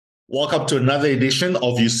Welcome to another edition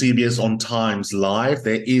of Eusebius on Times Live.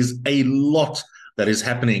 There is a lot that is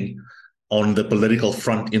happening on the political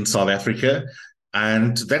front in South Africa,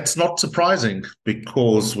 and that's not surprising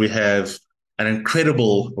because we have an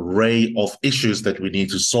incredible array of issues that we need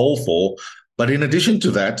to solve for. But in addition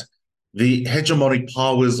to that, the hegemonic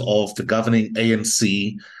powers of the governing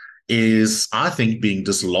ANC is, I think, being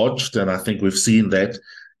dislodged, and I think we've seen that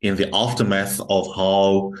in the aftermath of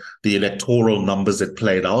how the electoral numbers had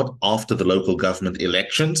played out after the local government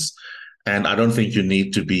elections. And I don't think you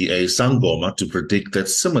need to be a Sangoma to predict that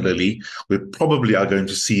similarly, we probably are going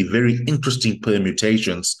to see very interesting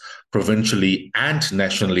permutations provincially and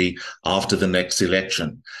nationally after the next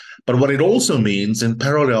election. But what it also means, in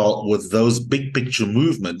parallel with those big picture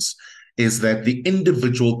movements, is that the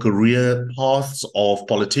individual career paths of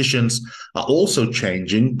politicians are also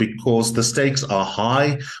changing because the stakes are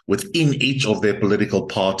high within each of their political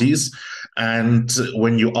parties. And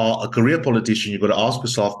when you are a career politician, you've got to ask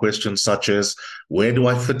yourself questions such as, where do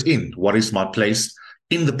I fit in? What is my place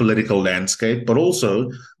in the political landscape? But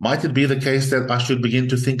also, might it be the case that I should begin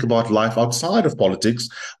to think about life outside of politics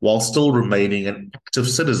while still remaining an active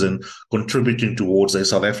citizen, contributing towards a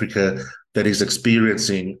South Africa that is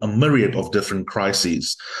experiencing a myriad of different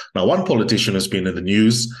crises? Now, one politician has been in the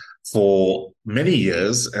news for many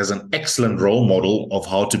years as an excellent role model of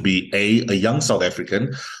how to be a young South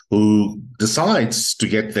African who decides to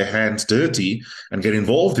get their hands dirty and get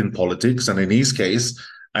involved in politics. And in his case,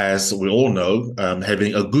 as we all know,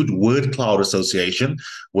 having a good word cloud association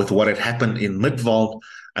with what had happened in Midvaal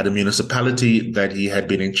at a municipality that he had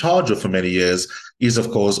been in charge of for many years is,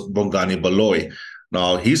 of course, Bongani Baloyi.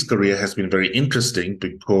 Now, his career has been very interesting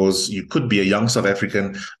because you could be a young South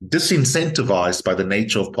African disincentivized by the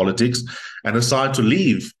nature of politics and decide to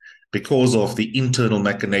leave because of the internal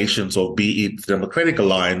machinations of be it the Democratic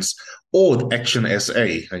Alliance or Action SA.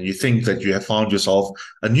 And you think that you have found yourself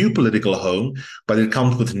a new political home, but it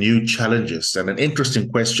comes with new challenges. And an interesting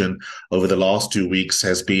question over the last 2 weeks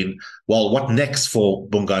has been, well, what next for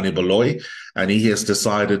Bongani Baloyi? And he has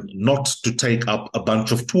decided not to take up a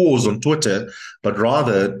bunch of tours on Twitter, but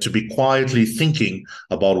rather to be quietly thinking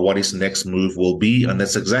about what his next move will be. And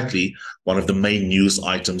that's exactly one of the main news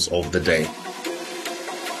items of the day.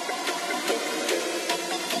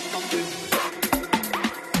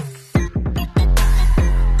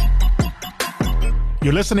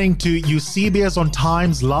 You're listening to Eusebius on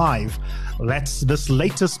Times Live. That's this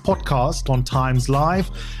latest podcast on Times Live.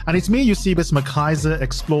 And it's me, Eusebius McKaiser,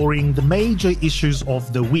 exploring the major issues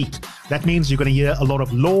of the week. That means you're going to hear a lot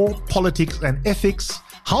of law, politics, and ethics,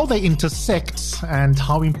 how they intersect, and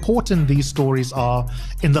how important these stories are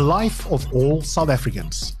in the life of all South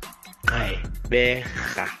Africans.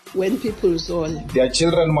 When people zone, their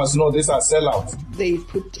children must know these are sellouts. They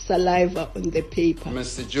put saliva on the paper.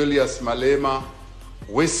 Mr. Julius Malema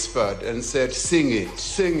whispered and said, sing it,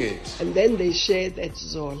 sing it. And then they share that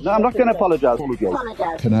zone. No, I'm not going to apologize.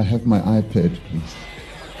 Can I have my iPad, please?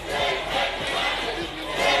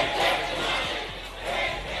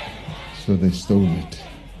 So they stole it.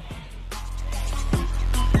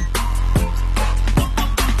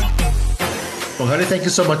 Bongani, thank you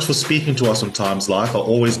so much for speaking to us on Times Live. I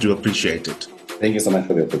always do appreciate it. Thank you so much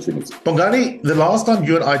for the opportunity. Bongani, the last time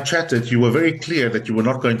you and I chatted, you were very clear that you were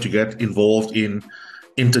not going to get involved in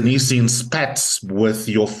internecine spats with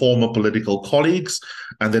your former political colleagues,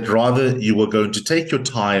 and that rather you were going to take your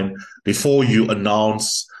time before you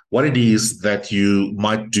announce what it is that you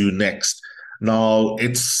might do next. Now,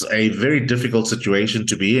 it's a very difficult situation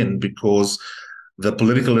to be in because the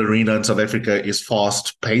political arena in South Africa is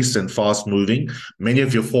fast-paced and fast-moving. Many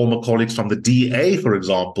of your former colleagues from the DA, for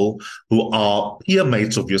example, who are peer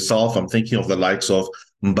mates of yourself, I'm thinking of the likes of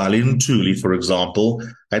Mbali, for example,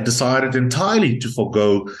 had decided entirely to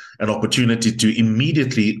forego an opportunity to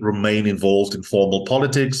immediately remain involved in formal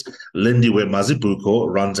politics. Lindiwe Mazibuko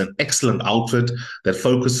runs an excellent outfit that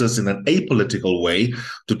focuses in an apolitical way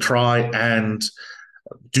to try and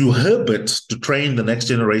do her bit to train the next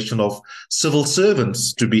generation of civil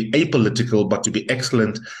servants to be apolitical, but to be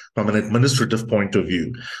excellent from an administrative point of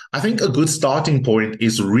view. I think a good starting point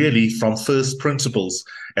is really from first principles,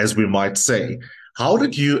 as we might say. How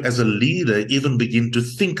did you, as a leader, even begin to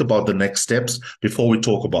think about the next steps before we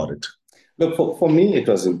talk about it? Look, for me, it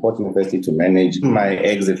was important, firstly, to manage my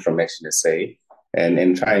exit from Action SA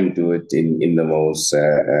and try and do it in the most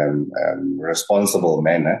responsible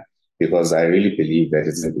manner, because I really believe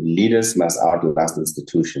that leaders must outlast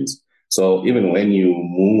institutions. So even when you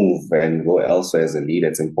move and go elsewhere as a leader,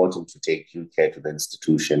 it's important to take due care to the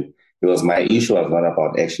institution, because my issue was not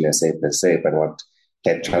about Action SA per se, but what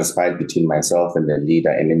had transpired between myself and the leader,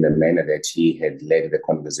 and in the manner that he had led the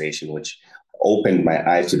conversation, which opened my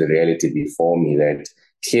eyes to the reality before me that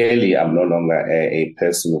clearly I'm no longer a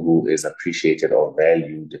person who is appreciated or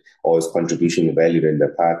valued or is contribution valued in the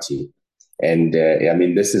party. And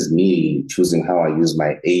this is me choosing how I use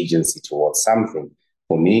my agency towards something.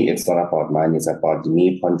 For me, it's not about money. It's about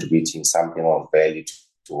me contributing something of value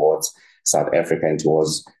towards South Africa and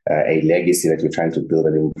towards a legacy that we're trying to build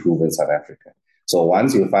and improve in South Africa. So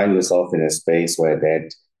once you find yourself in a space where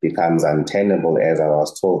that becomes untenable, as I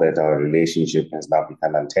was told that our relationship has now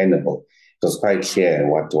become untenable, it was quite clear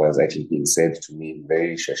what was actually being said to me,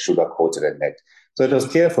 very sugar-coated and that. So it was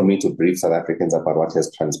clear for me to brief South Africans about what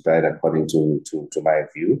has transpired according to my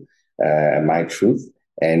view, my truth,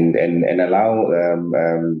 and allow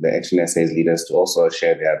the Action SA's leaders to also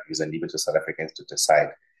share their views and leave it to South Africans to decide.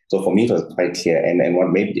 So for me, it was quite clear. And what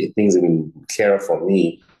made things even clearer for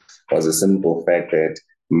me was the simple fact that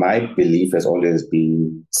my belief has always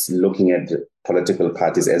been looking at political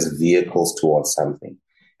parties as vehicles towards something,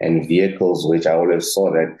 and vehicles which I always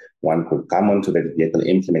saw that one could come onto that vehicle,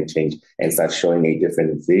 implement change, and start showing a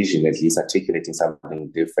different vision, at least articulating something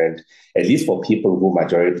different, at least for people who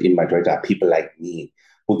in majority are people like me,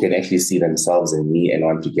 who can actually see themselves in me and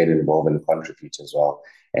want to get involved and contribute as well.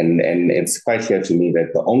 And it's quite clear to me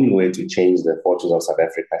that the only way to change the fortunes of South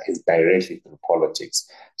Africa is directly through politics.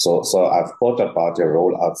 So I've thought about a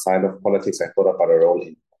role outside of politics. I thought about a role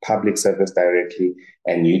in public service directly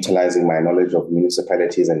and utilizing my knowledge of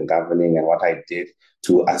municipalities and governing and what I did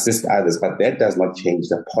to assist others. But that does not change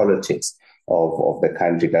the politics of the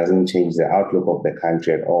country, doesn't change the outlook of the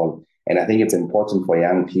country at all. And I think it's important for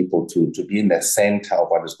young people to be in the center of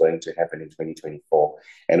what is going to happen in 2024.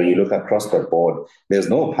 And when you look across the board, there's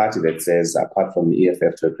no party that says, apart from the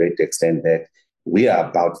EFF to a great extent, that we are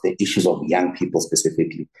about the issues of young people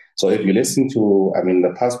specifically. So if you listen to,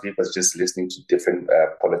 the past week was just listening to different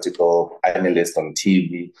political analysts on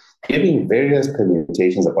TV, giving various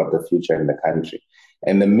permutations about the future in the country.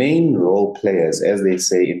 And the main role players, as they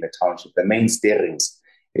say in the township, the main steerings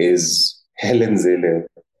is Helen Zille,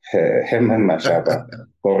 Herman Mashaba,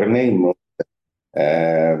 Corneille,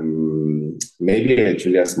 maybe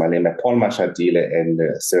Julius Malema, Paul Mashadile, and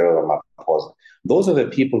Cyril Ramaphosa. Those are the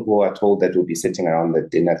people who are told that we'll be sitting around the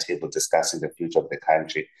dinner table discussing the future of the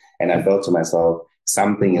country. And I felt to myself,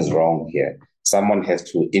 something is wrong here. Someone has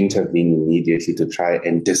to intervene immediately to try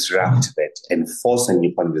and disrupt that and force a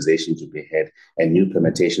new conversation to be had and new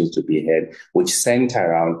permutations to be had, which center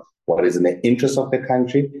around what is in the interest of the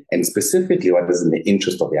country and specifically what is in the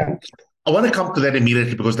interest of young people. I want to come to that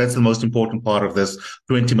immediately because that's the most important part of this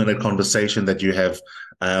 20-minute conversation that you have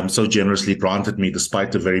so generously granted me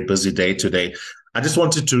despite a very busy day today. I just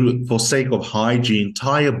wanted to, for sake of hygiene,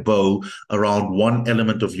 tie a bow around one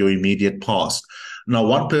element of your immediate past. Now,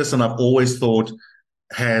 one person I've always thought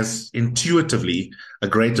has intuitively a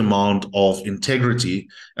great amount of integrity,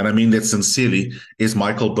 and I mean that sincerely, is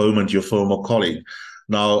Michael Bowman, your former colleague.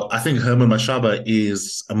 Now, I think Herman Mashaba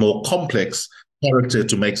is a more complex character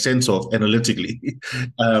to make sense of analytically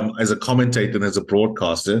as a commentator and as a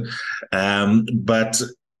broadcaster. But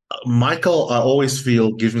Michael, I always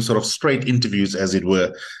feel, gives me sort of straight interviews, as it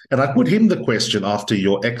were. And I put him the question after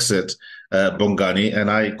your exit, Bongani,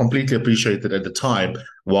 and I completely appreciated at the time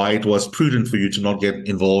why it was prudent for you to not get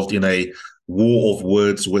involved in a war of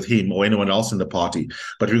words with him or anyone else in the party.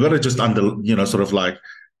 But we've got to just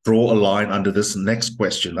draw a line under this next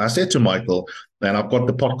question. I said to Michael, and I've got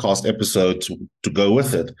the podcast episode to go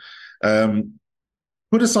with it,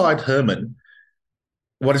 put aside Herman.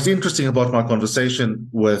 What is interesting about my conversation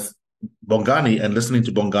with Bongani and listening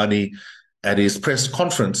to Bongani at his press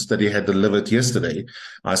conference that he had delivered yesterday,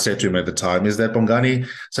 I said to him at the time, is that Bongani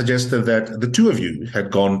suggested that the two of you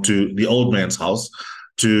had gone to the old man's house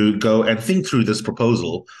to go and think through this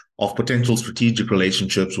proposal of potential strategic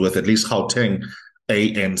relationships with at least Gauteng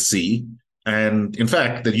ANC, and in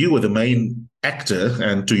fact that you were the main actor,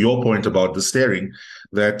 and to your point about the steering,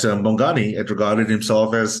 that Bongani had regarded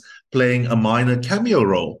himself as playing a minor cameo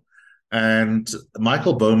role. And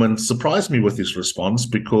Michael Bowman surprised me with his response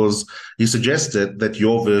because he suggested that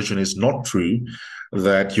your version is not true,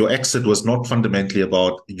 that your exit was not fundamentally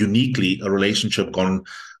about uniquely a relationship gone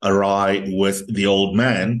awry with the old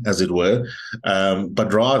man, as it were,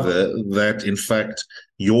 but rather that, in fact,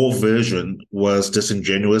 your version was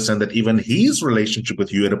disingenuous and that even his relationship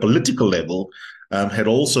with you at a political level had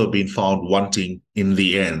also been found wanting in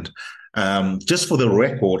the end. Just for the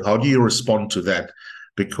record, how do you respond to that?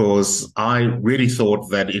 Because I really thought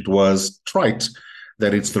that it was trite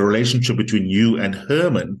that it's the relationship between you and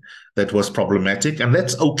Herman that was problematic. And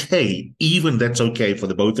that's okay. Even that's okay for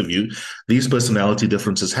the both of you. These personality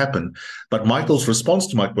differences happen. But Michael's response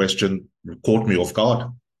to my question caught me off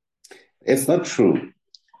guard. It's not true.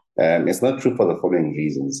 It's not true for the following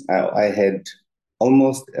reasons. I had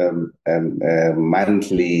almost a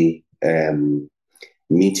monthly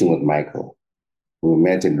meeting with Michael. We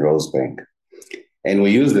met in Rosebank. And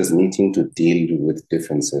we used this meeting to deal with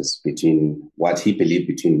differences between what he believed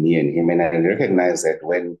between me and him. And I recognize that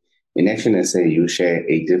when in Action SA you share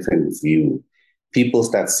a different view, people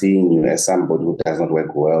start seeing you as somebody who does not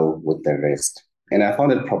work well with the rest. And I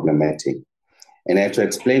found it problematic. And I had to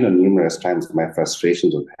explain on numerous times my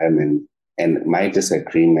frustrations with Herman and my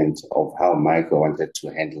disagreement of how Michael wanted to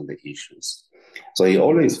handle the issues. So he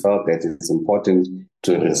always felt that it's important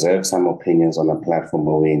to reserve some opinions on a platform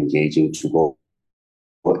where we're engaging, to go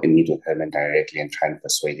and meet with Herman directly and try and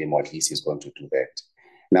persuade him, or at least he's going to do that.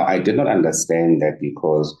 Now, I did not understand that,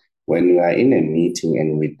 because when we are in a meeting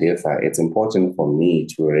and we differ, it's important for me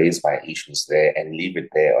to raise my issues there and leave it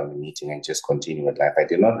there on the meeting and just continue with life. I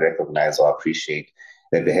did not recognize or appreciate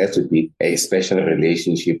that there has to be a special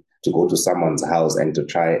relationship to go to someone's house and to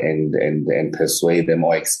try and persuade them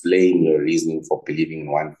or explain your reasoning for believing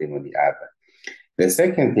in one thing or the other. The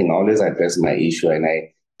second thing, I always address my issue, and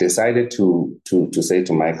I decided to say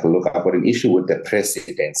to Michael, look, I've got an issue with the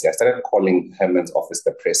presidency. I started calling Herman's office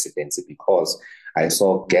the presidency because I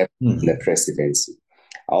saw gaps in the presidency.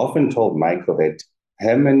 I often told Michael that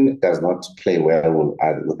Herman does not play well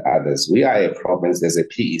with others. We are a province, there's a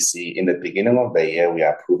PEC. In the beginning of the year, we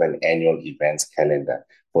approve an annual events calendar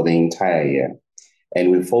for the entire year. And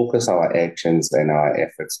we focus our actions and our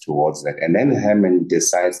efforts towards that. And then Herman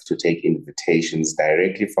decides to take invitations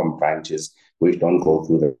directly from branches which don't go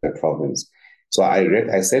through the province. So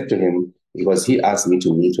I said to him, because he asked me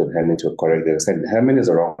to meet with Herman to correct it, I said, Herman is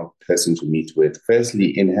the wrong person to meet with.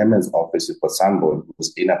 Firstly, in Herman's office, you've got someone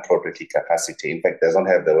who's inappropriately capacitated. In fact, doesn't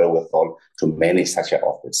have the wherewithal to manage such an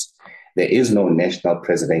office. There is no national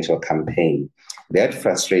presidential campaign. That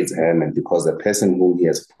frustrates Herman because the person whom he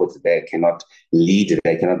has put there cannot lead,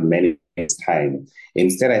 they cannot manage his time.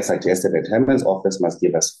 Instead, I suggested that Herman's office must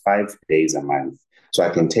give us 5 days a month. So I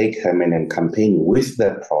can take Herman and campaign with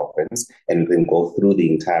the province, and we can go through the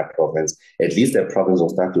entire province. At least the province will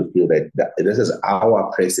start to feel that this is our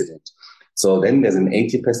president. So then there's an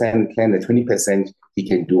 80% plan, the 20% he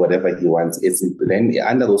can do whatever he wants. Then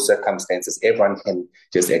under those circumstances, everyone can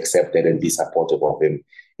just accept it and be supportive of him.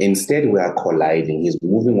 Instead, we are colliding. He's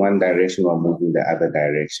moving one direction or moving the other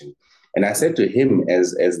direction. And I said to him,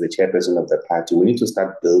 as the chairperson of the party, we need to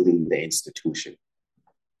start building the institution.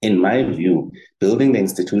 In my view, building the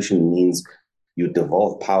institution means you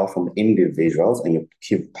devolve power from individuals and you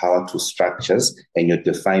give power to structures and you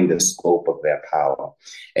define the scope of their power.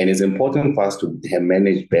 And it's important for us to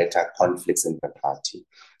manage better conflicts in the party.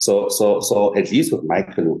 So at least with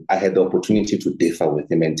Michael, I had the opportunity to differ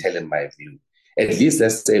with him and tell him my view. At least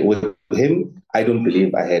let's say with him, I don't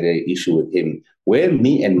believe I had an issue with him. Where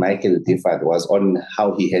me and Michael differed was on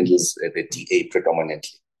how he handles the DA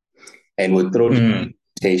predominantly. And we throw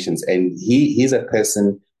invitations. And he's a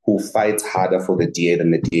person who fights harder for the DA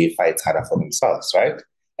than the DA fights harder for themselves, right?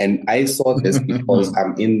 And I saw this because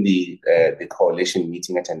I'm in the coalition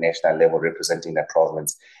meeting at a national level representing the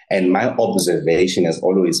province. And my observation has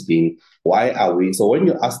always been, why are we? So when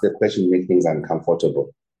you ask the question, you make things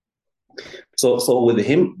uncomfortable. So with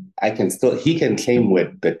him, he can claim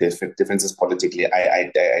with the differences politically.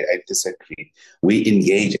 I disagree. We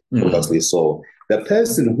engage closely. So the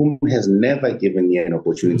person whom has never given me an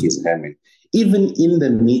opportunity is Herman. Even in the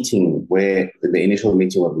meeting the initial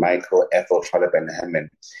meeting with Michael, Ethel, Trollop, and Herman,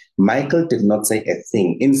 Michael did not say a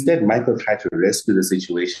thing. Instead, Michael tried to rescue the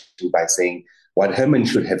situation by saying what Herman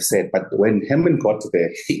should have said. But when Herman got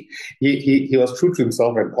there, he was true to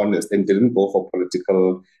himself and honest and didn't go for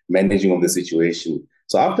political managing of the situation.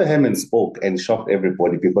 So after Herman spoke and shocked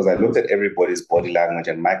everybody, because I looked at everybody's body language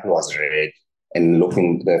and Michael was red and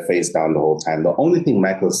looking their face down the whole time. The only thing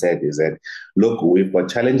Michael said is that, look, we've got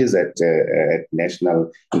challenges at national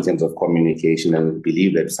in terms of communication, and we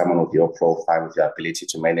believe that someone with your profile, with your ability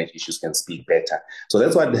to manage issues can speak better. So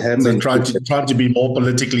that's what Herman... So try to be more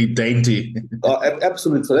politically dainty.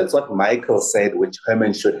 Absolutely. So that's what Michael said, which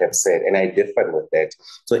Herman should have said, and I differed with that.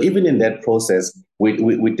 So even in that process,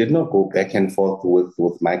 we did not go back and forth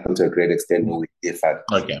with Michael to a great extent, but we differed.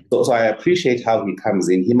 Okay. So I appreciate how he comes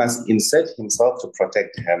in. He must insert himself to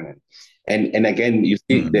protect Herman. And again, you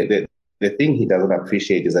see, the thing he doesn't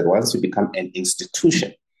appreciate is that once you become an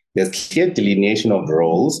institution, there's clear delineation of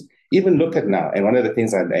roles Even look at now. And one of the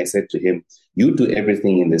things I said to him, you do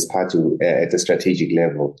everything in this party at a strategic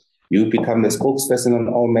level. You become the spokesperson on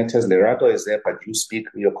all matters. Lerato is there, but you speak,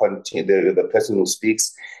 the person who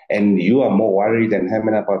speaks, and you are more worried than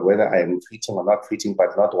Herman about whether I am tweeting or not tweeting,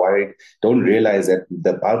 but not worried. Don't realize that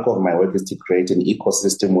the bulk of my work is to create an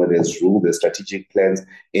ecosystem where there's rule, there's strategic plans,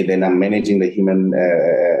 and then I'm managing the human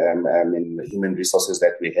resources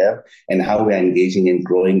that we have and how we're engaging in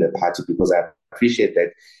growing the party, because I appreciate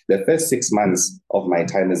that the first 6 months of my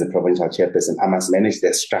time as a provincial chairperson, I must manage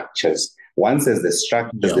the structures. Once there's the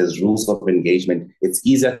structures, there's rules of engagement, it's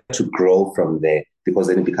easier to grow from there because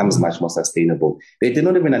then it becomes much more sustainable. They did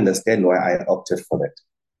not even understand why I opted for that.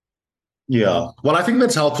 Yeah, well, I think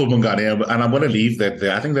that's helpful, Bongani, and I'm going to leave that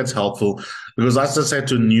there. I think that's helpful because, as I said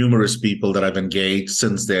to numerous people that I've engaged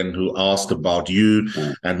since then who asked about you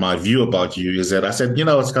and my view about you, is that I said,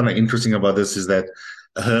 what's kind of interesting about this is that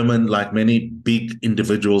Herman, like many big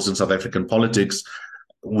individuals in South African politics,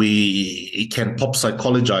 we can pop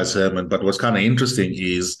psychologize Herman, but what's kind of interesting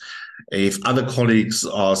is if other colleagues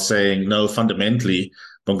are saying, no, fundamentally,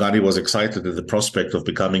 Bongani was excited at the prospect of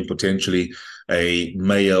becoming potentially a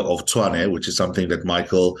mayor of Tshwane, which is something that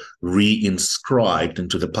Michael reinscribed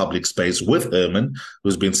into the public space with Herman,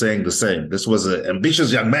 who's been saying the same. This was an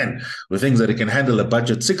ambitious young man who thinks that he can handle a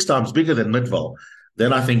budget 6 times bigger than Midval.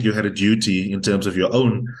 Then I think you had a duty in terms of your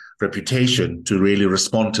own reputation to really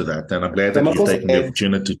respond to that. And I'm glad that you've taken the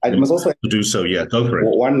opportunity to do so. Yeah, go for it.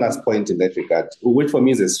 One last point in that regard, which for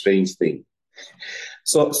me is a strange thing.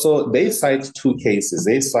 So they cite 2 cases.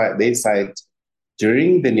 They cite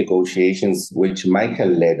during the negotiations, which Michael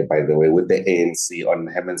led, by the way, with the ANC on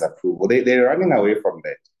Herman's approval. They're running away from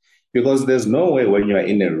that. Because there's no way when you're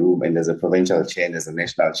in a room and there's a provincial chair and there's a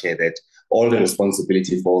national chair that all the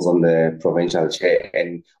responsibility falls on the provincial chair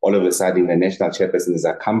and all of a sudden the national chairperson is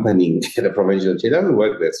accompanying the provincial chair. It doesn't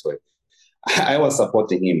work this way. I was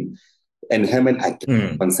supporting him and Herman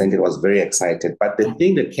consented, was very excited. But the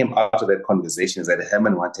thing that came out of that conversation is that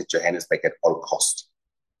Herman wanted Johannesburg at all cost.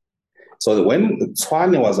 So when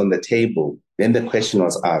Tshwane was on the table, then the question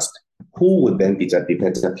was asked, who would then be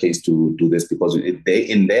better placed to do this? Because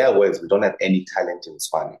in their words, we don't have any talent in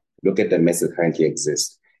Tshwane. Look at the mess that currently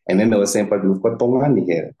exists. And then they were saying, but we've got Bongani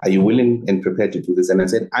here. Are you willing and prepared to do this? And I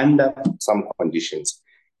said, under some conditions.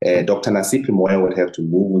 Dr. Nasipi Moya would have to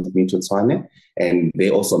move with me to Tshwane. And they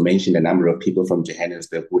also mentioned a number of people from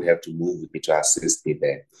Johannesburg would have to move with me to assist me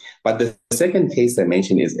there. But the second case I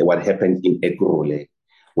mentioned is what happened in Ekurhuleni,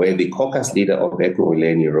 where the caucus leader of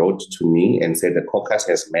Ekurhuleni wrote to me and said the caucus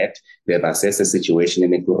has met. They have assessed the situation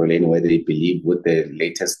in Ekurhuleni where they believe with the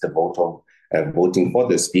latest vote of voting for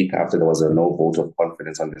the speaker after there was a no vote of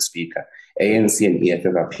confidence on the speaker. ANC and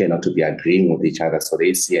EFF appear not to be agreeing with each other, so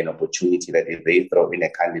they see an opportunity that if they throw in a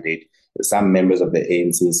candidate, some members of the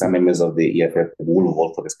ANC, some members of the EFF will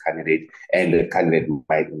vote for this candidate and the candidate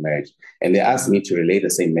might emerge. And they asked me to relay the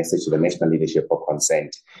same message to the national leadership for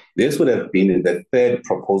consent. This would have been the third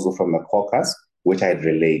proposal from the caucus, which I had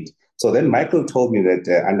relayed. So then Michael told me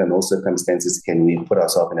that under no circumstances can we put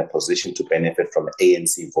ourselves in a position to benefit from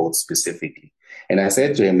ANC votes specifically. And I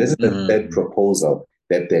said to him, this is the third proposal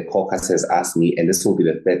that the caucus has asked me, and this will be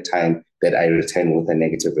the third time that I return with a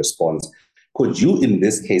negative response. Could you, in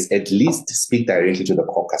this case, at least speak directly to the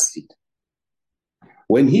caucus leader?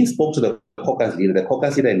 When he spoke to the caucus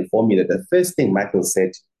leader informed me that the first thing Michael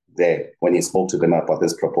said there when he spoke to them about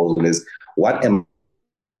this proposal is, what am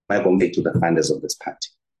I going to say to the funders of this party?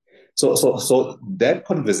 So that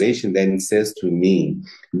conversation then says to me,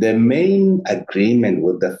 the main agreement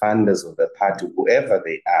with the funders of the party, whoever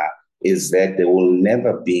they are, is that there will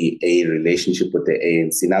never be a relationship with the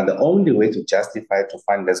ANC. Now, the only way to justify to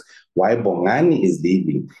funders why Bongani is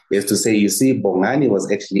leaving is to say, you see, Bongani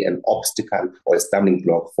was actually an obstacle or a stumbling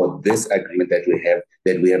block for this agreement that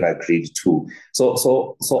we have agreed to.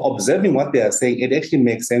 So observing what they are saying, it actually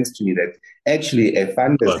makes sense to me that actually a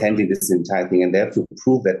funder is handling this entire thing and they have to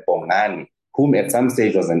prove that Bongani, whom at some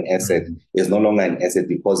stage was an asset, is no longer an asset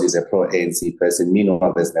because he's a pro-ANC person.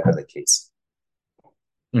 Meanwhile, that's never the case.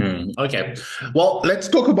 Okay. Well, let's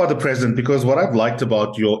talk about the present, because what I've liked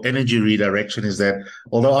about your energy redirection is that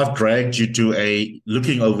although I've dragged you to a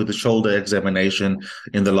looking over the shoulder examination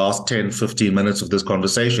in the last 10, 15 minutes of this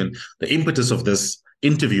conversation, the impetus of this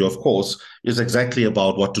interview, of course, is exactly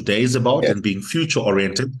about what today is about and being future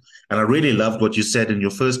oriented. And I really loved what you said in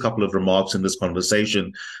your first couple of remarks in this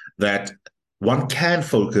conversation, that one can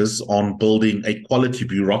focus on building a quality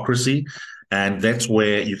bureaucracy And that's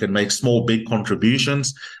where you can make small, big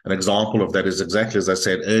contributions. An example of that is exactly as I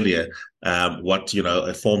said earlier, what,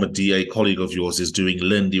 a former DA colleague of yours is doing,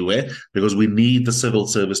 Lindiwe, because we need the civil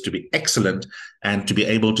service to be excellent and to be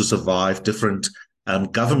able to survive different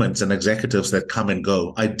governments and executives that come and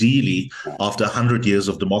go. Ideally, after 100 years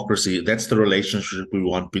of democracy, that's the relationship we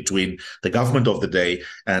want between the government of the day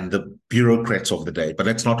and the bureaucrats of the day. But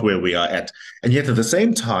that's not where we are at. And yet at the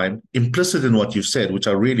same time, implicit in what you've said, which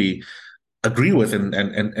I really agree with and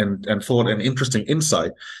thought an interesting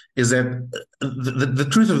insight, is that the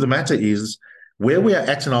truth of the matter is where we are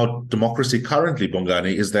at in our democracy currently,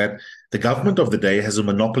 Bongani, is that the government of the day has a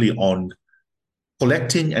monopoly on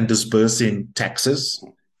collecting and dispersing taxes,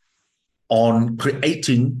 on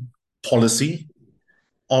creating policy,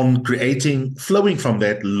 on creating, flowing from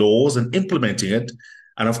that, laws and implementing it.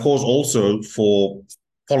 And of course, also for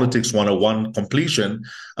Politics 101 completion,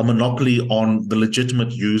 a monopoly on the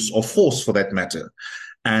legitimate use of force for that matter.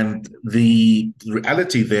 And the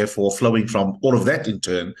reality, therefore, flowing from all of that in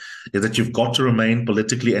turn, is that you've got to remain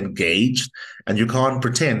politically engaged, and you can't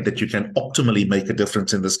pretend that you can optimally make a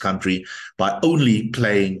difference in this country by only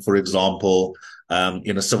playing, for example,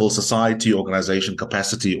 in a civil society organization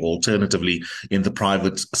capacity, or alternatively in the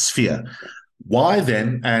private sphere. Why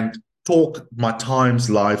then, and talk my Times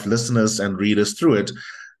Live listeners and readers through it,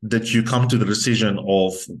 that you come to the decision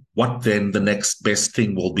of what then the next best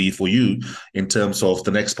thing will be for you in terms of the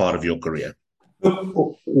next part of your career?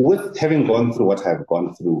 With having gone through what I've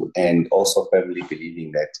gone through, and also firmly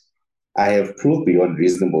believing that I have proved beyond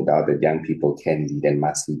reasonable doubt that young people can lead and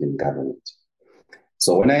must lead in government.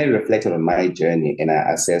 So when I reflected on my journey and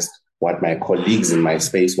I assessed what my colleagues in my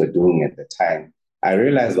space were doing at the time, I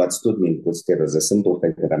realized what stood me in good stead was the simple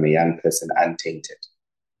fact that I'm a young person, untainted.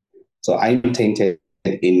 So I'm tainted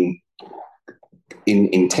in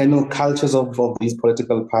internal cultures of these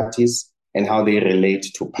political parties, and how they relate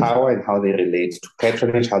to power, and how they relate to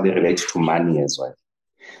patronage, how they relate to money as well.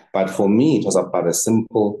 But for me, it was about a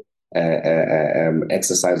simple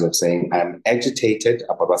exercise of saying, I'm agitated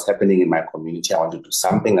about what's happening in my community. I want to do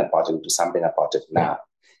something about it, do something about it now.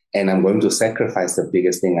 And I'm going to sacrifice the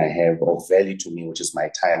biggest thing I have of value to me, which is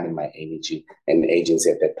my time and my energy and agency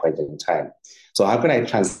at that point in time. So how can I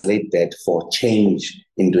translate that for change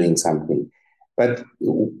in doing something? But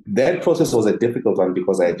that process was a difficult one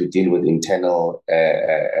because I had to deal with internal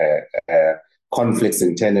conflicts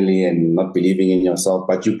internally and not believing in yourself.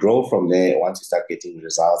 But you grow from there once you start getting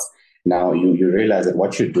results. Now you realize that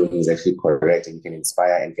what you're doing is actually correct, and you can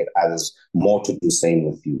inspire and get others more to do the same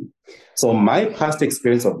with you. So my past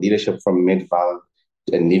experience of leadership from Midval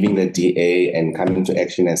and leaving the DA and coming to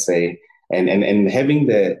Action SA and having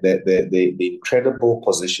the incredible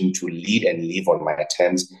position to lead and live on my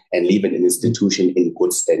terms and leave an institution in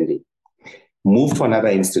good standing. Move to another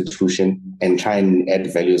institution and try and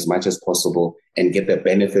add value as much as possible and get the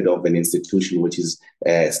benefit of an institution, which is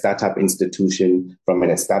a startup institution from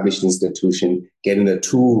an established institution, getting the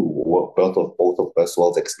both of those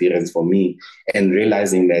worlds experience for me, and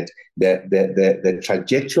realizing that the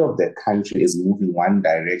trajectory of the country is moving one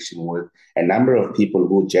direction with a number of people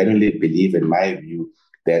who genuinely believe, in my view,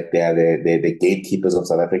 that they are the gatekeepers of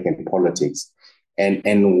South African politics.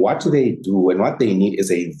 And what they do and what they need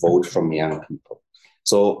is a vote from young people.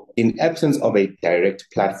 So in absence of a direct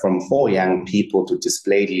platform for young people to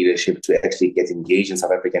display leadership, to actually get engaged in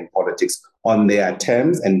South African politics on their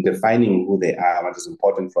terms and defining who they are, what is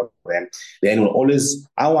important for them, then will always,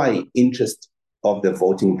 our interest of the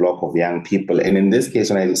voting bloc of young people. And in this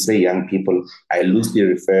case, when I say young people, I loosely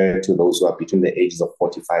refer to those who are between the ages of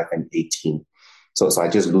 45 and 18. So I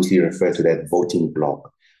just loosely refer to that voting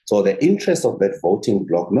bloc. So the interest of that voting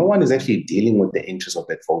bloc, no one is actually dealing with the interest of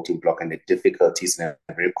that voting bloc and the difficulties in a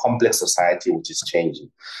very complex society which is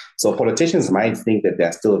changing. So politicians might think that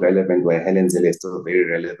they're still relevant, where Helen Zille is still very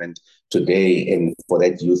relevant today, and for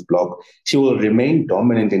that youth bloc, she will remain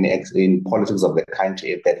dominant in politics of the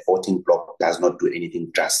country if that voting bloc does not do anything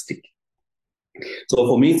drastic. So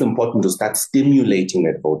for me, it's important to start stimulating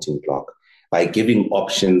that voting bloc by giving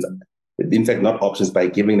options. In fact, not options, by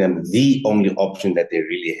giving them the only option that they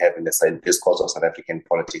really have in the discourse of South African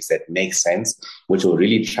politics that makes sense, which will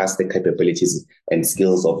really trust the capabilities and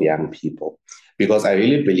skills of young people. Because I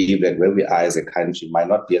really believe that where we are as a country might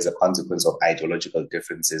not be as a consequence of ideological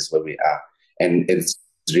differences where we are. And it's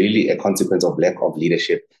really a consequence of lack of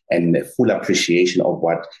leadership and full appreciation of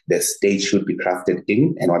what the state should be crafted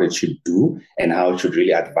in and what it should do and how it should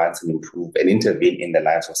really advance and improve and intervene in the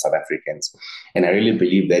lives of South Africans. And I really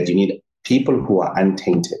believe that you need people who are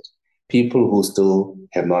untainted, people who still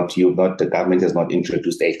have not, the government has not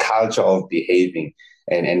introduced a culture of behaving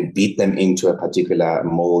and beat them into a particular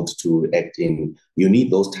mold to act in. You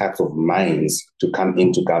need those types of minds to come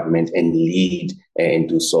into government and lead and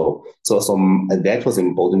do so. So that was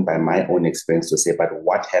emboldened by my own experience to say, but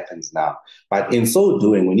what happens now? But in so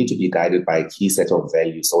doing, we need to be guided by a key set of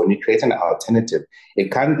values. So when we create an alternative,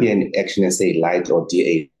 it can't be an action SA light or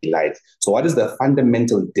DA light. So what is the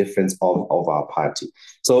fundamental difference of our party?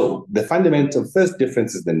 So the fundamental first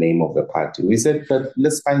difference is the name of the party. We said, but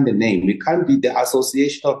let's find a name. We can't be the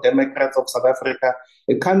Association of Democrats of South Africa.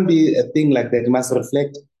 It can't be a thing like that. It must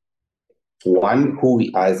reflect, one, who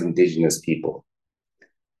we are as indigenous people.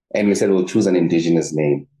 And we said we'll choose an indigenous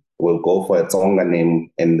name. We'll go for a Tsonga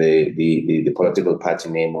name, and the political party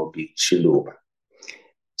name will be XILUVA.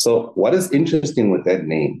 So what is interesting with that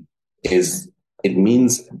name is it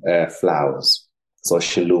means flowers. So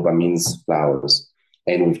XILUVA means flowers.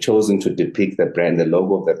 And we've chosen to depict the brand, the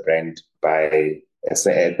logo of the brand, by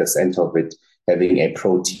at the center of it having a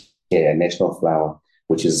protea, a national flower,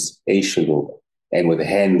 which is a XILUVA, and with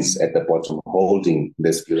hands at the bottom holding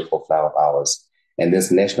this beautiful flower of ours. And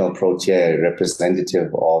this national protea,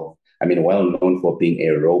 representative of, well known for being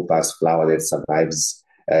a robust flower that survives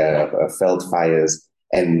felt fires,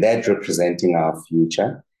 and that representing our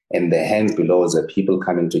future. And the hands below is the people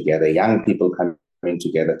coming together, young people coming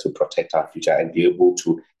together to protect our future and be able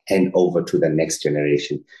to hand over to the next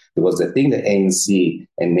generation. Because the thing the ANC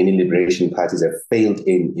and many liberation parties have failed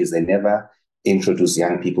in is they never introduce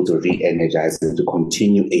young people to re-energize and to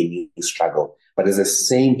continue a new struggle. But it's the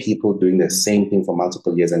same people doing the same thing for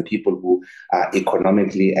multiple years, and people who are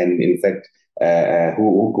economically and in fact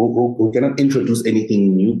who cannot introduce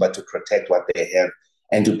anything new but to protect what they have.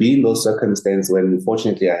 And to be in those circumstances when,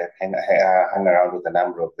 unfortunately, I hang around with a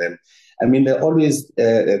number of them. They're always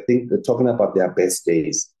talking about their best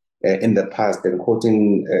days in the past and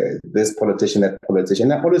quoting this politician, that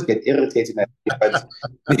politician. I always get irritated. But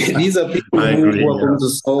these are people who are going to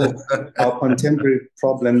solve our contemporary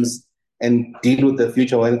problems and deal with the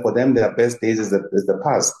future. When for them, their best days is the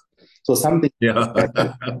past. So something. Yeah.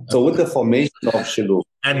 So with the formation of XILUVA,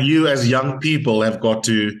 and you as young people have got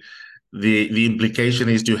to. The implication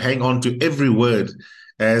is to hang on to every word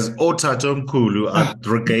as Otatomkulu are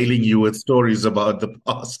regaling you with stories about the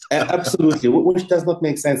past. Absolutely, which does not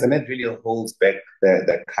make sense. And that really holds back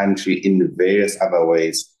the country in various other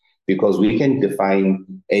ways, because we can define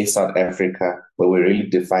a South Africa where we really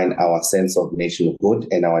define our sense of nationhood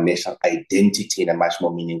and our national identity in a much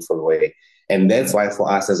more meaningful way. And that's why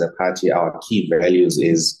for us as a party, our key values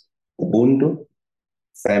is Ubuntu,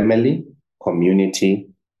 family, community,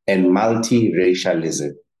 and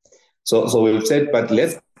multiracialism. So we've said, but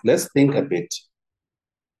let's think a bit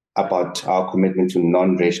about our commitment to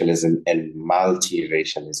non-racialism and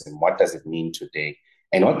multiracialism. What does it mean today?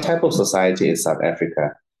 And what type of society is South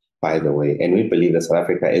Africa, by the way? And we believe that South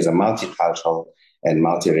Africa is a multicultural and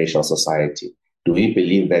multiracial society. Do we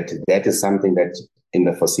believe that that is something that in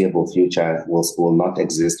the foreseeable future will not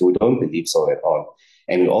exist? We don't believe so at all.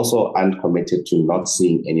 And we also aren't committed to not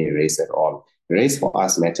seeing any race at all. Race for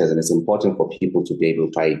us matters, and it's important for people to be able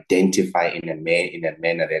to identify in a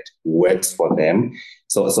manner that works for them.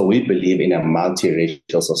 So we believe in a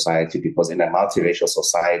multiracial society, because in a multiracial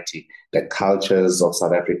society, the cultures of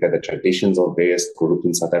South Africa, the traditions of various groups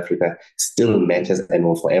in South Africa still matters and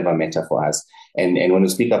will forever matter for us. And when we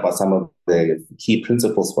speak about some of the key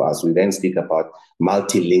principles for us, we then speak about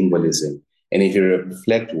multilingualism. And if you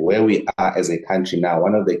reflect where we are as a country now,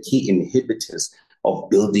 one of the key inhibitors of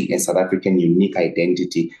building a South African unique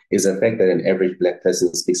identity is the fact that an average Black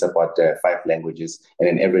person speaks about 5 languages and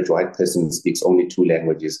an average white person speaks only 2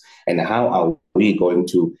 languages. And how are we going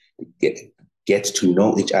to get to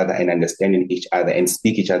know each other and understanding each other and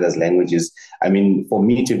speak each other's languages? For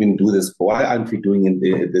me to even do this, why aren't we doing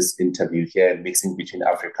this interview here and mixing between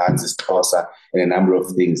Afrikaans, Xhosa, and a number of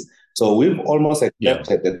things? So we've almost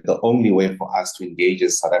accepted that the only way for us to engage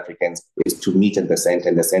as South Africans is to meet at the center,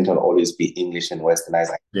 and the center will always be English and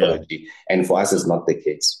Westernized ideology. And for us, it's not the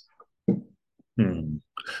case.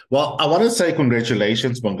 Well, I want to say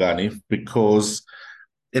congratulations, Bongani, because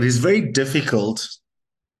it is very difficult,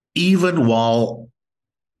 even while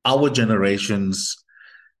our generations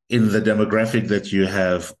in the demographic that you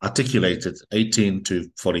have articulated, 18 to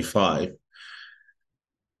 45,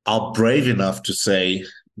 are brave enough to say,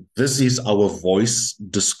 this is our voice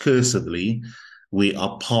discursively. We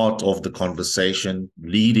are part of the conversation,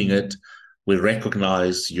 leading it. We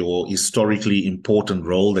recognize your historically important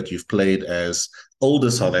role that you've played as older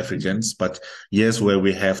South Africans, but years where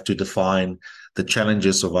we have to define the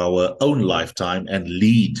challenges of our own lifetime and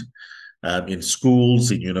lead in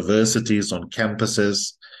schools, in universities, on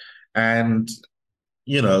campuses. And,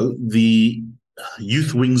 the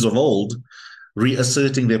youth wings of old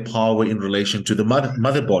reasserting their power in relation to the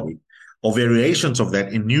mother body, or variations of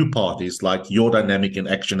that in new parties like your dynamic in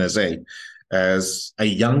Action as a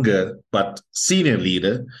younger but senior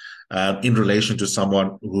leader in relation to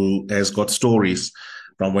someone who has got stories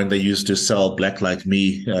from when they used to sell Black Like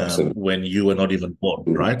Me when you were not even born,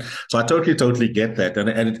 right? So I totally get that.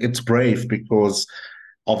 And it's brave because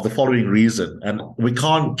of the following reason. And we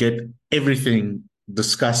can't get everything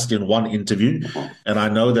discussed in one interview. And I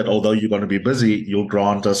know that although you're going to be busy, you'll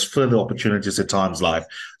grant us further opportunities at Times Live.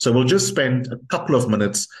 So we'll just spend a couple of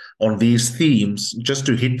minutes on these themes, just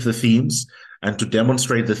to hit the themes and to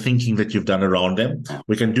demonstrate the thinking that you've done around them.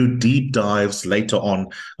 We can do deep dives later on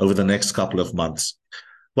over the next couple of months.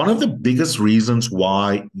 One of the biggest reasons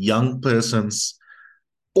why young persons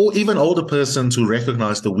or even older persons who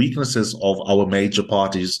recognize the weaknesses of our major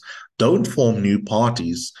parties don't form new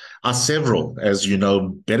parties are several, as you know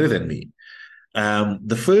better than me.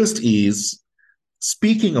 The first is,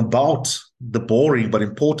 speaking about the boring but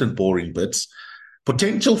important boring bits,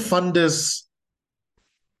 potential funders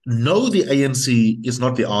know the ANC is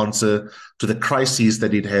not the answer to the crises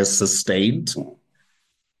that it has sustained.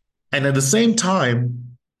 And at the same time,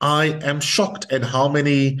 I am shocked at how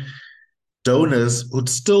many donors would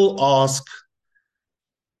still ask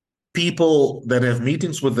people that have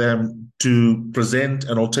meetings with them to present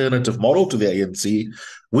an alternative model to the ANC,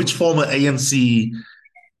 which former ANC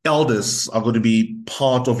elders are going to be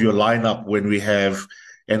part of your lineup when we have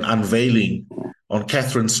an unveiling on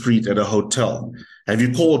Catherine Street at a hotel. Have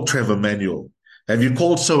you called Trevor Manuel? Have you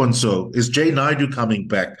called so-and-so? Is Jay Naidu coming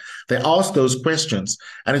back? They ask those questions.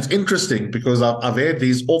 And it's interesting because I've had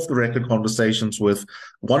these off-the-record conversations with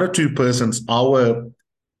one or two persons, our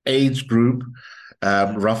age group,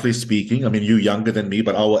 roughly speaking. I mean, you younger than me,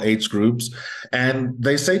 but our age groups. And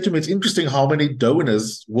they say to me, it's interesting how many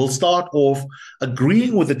donors will start off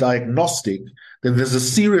agreeing with the diagnostic that there's a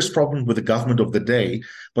serious problem with the government of the day.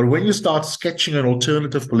 But when you start sketching an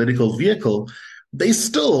alternative political vehicle, they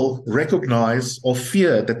still recognize or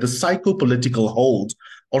fear that the psychopolitical hold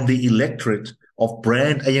on the electorate of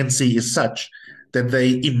brand ANC is such that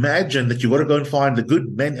they imagine that you've got to go and find the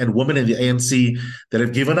good men and women in the ANC that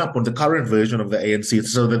have given up on the current version of the ANC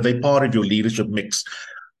so that they're part of your leadership mix.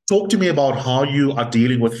 Talk to me about how you are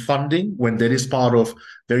dealing with funding when that is part of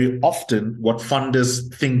very often what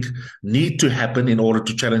funders think need to happen in order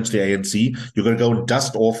to challenge the ANC. You're going to go and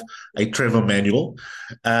dust off a Trevor Manuel,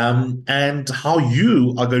 and how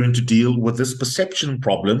you are going to deal with this perception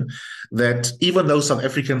problem that even though South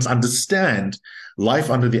Africans understand life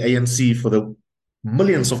under the ANC for the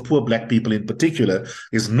millions of poor Black people in particular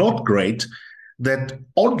is not great, that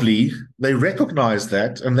oddly they recognize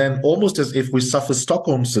that, and then almost as if we suffer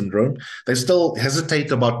Stockholm syndrome, they still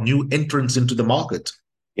hesitate about new entrants into the market.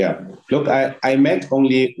 Yeah. Look, I met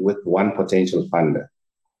only with one potential funder.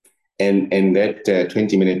 And that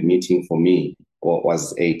 20-minute meeting for me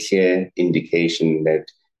was a clear indication that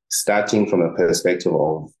starting from a perspective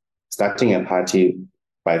of starting a party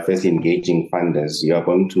by first engaging funders, you are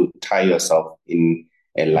going to tie yourself in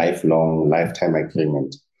a lifetime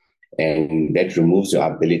agreement. And that removes your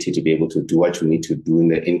ability to be able to do what you need to do in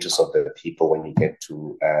the interest of the people when you get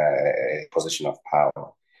to a position of power.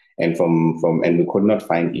 And and we could not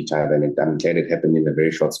find each other. And I'm glad it happened in a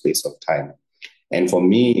very short space of time. And for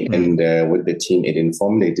me and with the team, it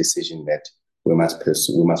informed a decision that we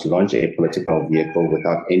must launch a political vehicle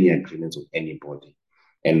without any agreements with anybody.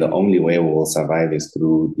 And the only way we will survive is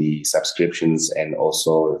through the subscriptions and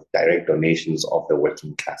also direct donations of the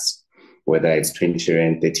working class, whether it's 20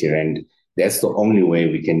 Rand, 30 Rand. That's the only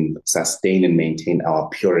way we can sustain and maintain our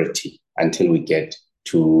purity until we get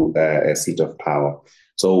to a seat of power.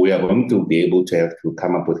 So we are going to be able to have to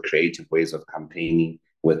come up with creative ways of campaigning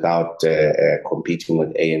without competing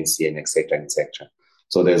with ANC and et cetera, et cetera.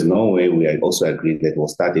 So there's no way we also agree that we'll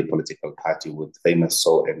start a political party with famous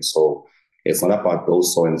so-and-so. It's not about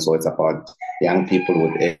those so-and-so. It's about young people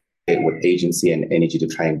with agency and energy to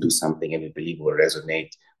try and do something, and we believe will resonate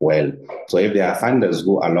well. So if there are funders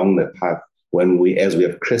who along the path, as we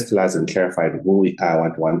have crystallized and clarified who we are,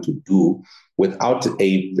 what we want to do, without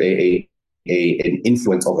an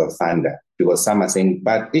influence of a funder, because some are saying,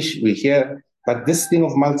 but we hear, but this thing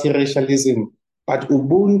of multiracialism, but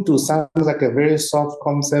Ubuntu sounds like a very soft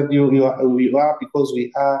concept. We are because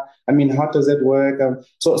we are. I mean, how does that work?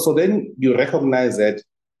 So then you recognize that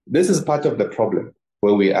this is part of the problem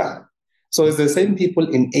where we are. So it's the same people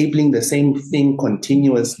enabling the same thing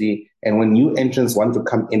continuously. And when new entrants want to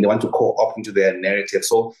come in, they want to co-opt into their narrative.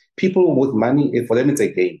 So people with money, for them, it's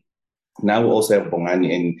a game. Now we also have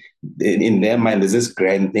Bongani, and in their mind, there's this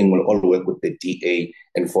grand thing. We'll all work with the DA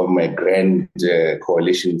and form a grand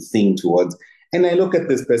coalition thing towards. And I look at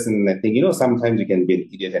this person and I think, sometimes you can be an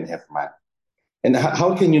idiot and have money. And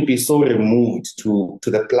how can you be so removed to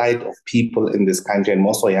the plight of people in this country, and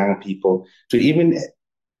more so young people, to even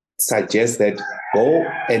suggest that go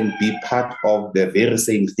and be part of the very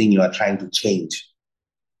same thing you are trying to change?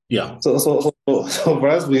 Yeah. So for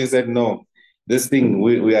us, we said, no, this thing,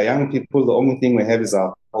 we are young people. The only thing we have is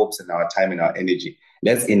our hopes and our time and our energy.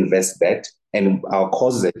 Let's invest that. And our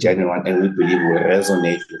cause is a genuine one, and we believe will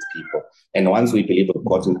resonate with people. And once we believe we've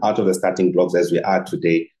gotten out of the starting blocks as we are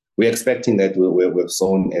today, we're expecting that we've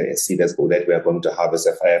sown a seed that we are going to harvest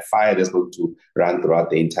a fire that's going to run throughout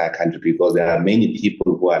the entire country, because there are many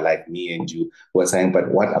people who are like me and you who are saying,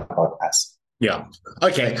 but what about us? Yeah.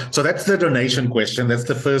 Okay. So that's the donation question. That's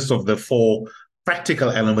the first of the 4 practical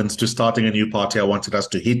elements to starting a new party I wanted us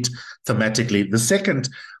to hit thematically. The second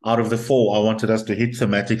out of the 4 I wanted us to hit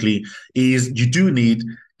thematically is you do need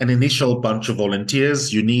an initial bunch of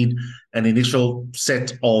volunteers. You need an initial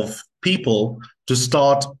set of people to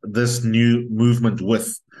start this new movement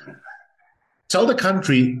with. Tell the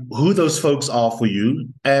country who those folks are for you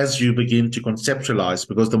as you begin to conceptualize,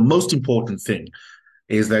 because the most important thing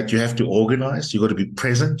is that you have to organize, you've got to be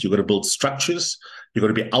present, you've got to build structures, you've got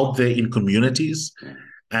to be out there in communities.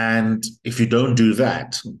 And if you don't do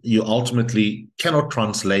that, you ultimately cannot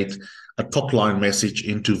translate a top-line message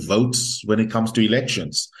into votes when it comes to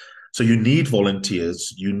elections. So you need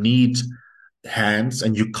volunteers, you need hands,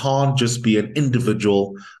 and you can't just be an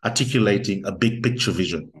individual articulating a big picture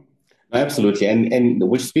vision. Absolutely. And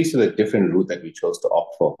which speaks to the different route that we chose to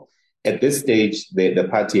opt for. At this stage, the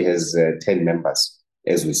party has 10 members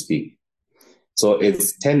as we speak. So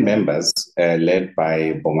it's 10 members led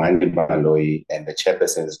by Bongani Baloyi, and the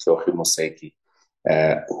chairperson is Tlohi Moseki,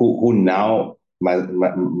 who now,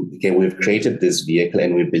 we've created this vehicle,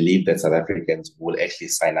 and we believe that South Africans will actually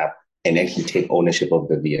sign up and actually take ownership of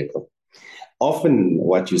the vehicle. Often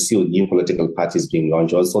what you see with new political parties being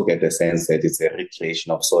launched, also get the sense that it's a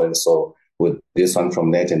recreation of so-and-so with this one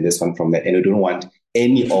from that and this one from that. And we don't want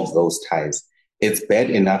any of those ties. It's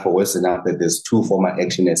bad enough or worse enough that there's 2 former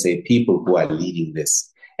Action SA people who are leading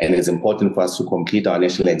this. And it's important for us to complete our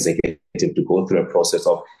national executive to go through a process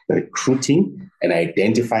of recruiting and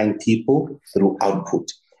identifying people through output.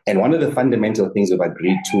 And one of the fundamental things we've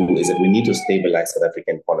agreed to is that we need to stabilize South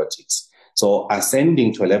African politics. So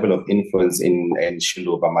ascending to a level of influence in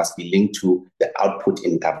XILUVA must be linked to the output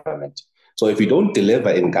in government. So if you don't deliver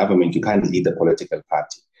in government, you can't lead the political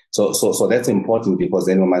party. So that's important, because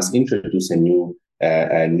then we must introduce a new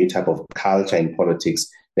type of culture in politics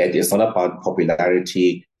that is not about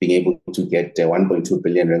popularity, being able to get 1.2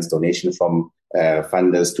 billion rands donation from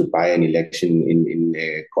funders to buy an election in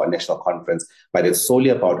a national conference, but it's solely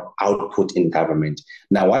about output in government.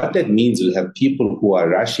 Now, what that means, you have people who are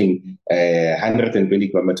rushing 120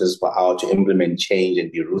 kilometers per hour to implement change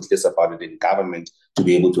and be ruthless about it in government to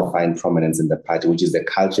be able to find prominence in the party, which is the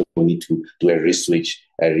culture we need to do a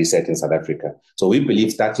reset in South Africa. So we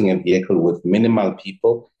believe starting a vehicle with minimal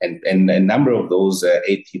people, and a number of those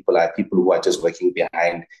 8 people are people who are just working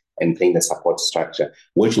behind and playing the support structure,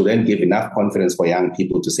 which will then give enough confidence for young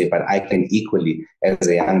people to say, but I can equally, as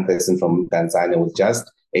a young person from Tanzania with just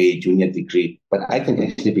a junior degree, but I can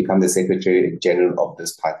actually become the Secretary General of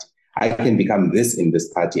this party. I can become this in this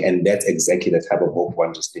party. And that's exactly the type of hope we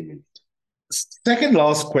want to stimulate. Second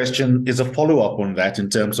last question is a follow-up on that, in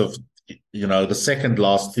terms of, the second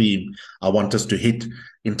last theme I want us to hit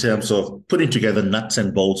in terms of putting together nuts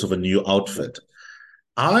and bolts of a new outfit.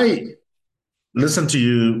 I listen to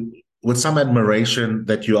you with some admiration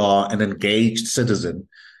that you are an engaged citizen,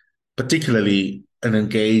 particularly an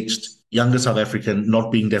engaged younger South African,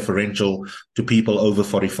 not being deferential to people over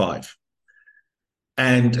 45.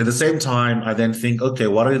 And at the same time, I then think, okay,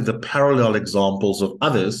 what are the parallel examples of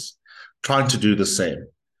others trying to do the same?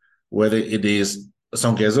 Whether it is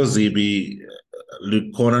Songezo Zibi,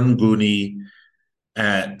 Lukhona Nguni,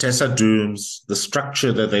 Tessa Dooms, the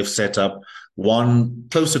structure that they've set up, one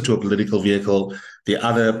closer to a political vehicle, the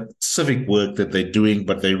other civic work that they're doing,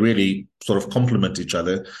 but they really sort of complement each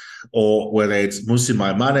other. Or whether it's Musi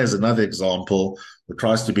Maimane as another example, who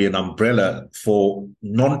tries to be an umbrella for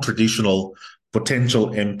non-traditional potential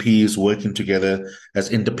MPs working together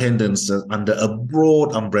as independents under a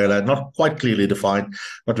broad umbrella, not quite clearly defined,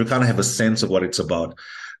 but we kind of have a sense of what it's about.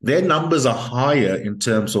 Their numbers are higher in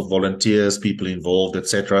terms of volunteers, people involved,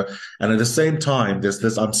 etc. And at the same time, there's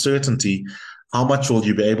this uncertainty. How much will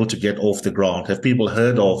you be able to get off the ground? Have people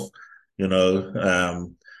heard of,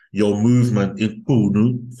 your movement in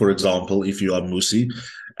Punu, for example, if you are Musi?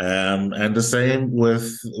 And the same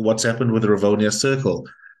with what's happened with the Rivonia Circle.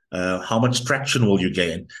 How much traction will you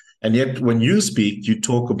gain? And yet, when you speak, you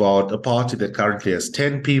talk about a party that currently has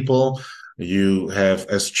 10 people. You have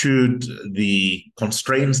eschewed the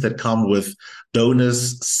constraints that come with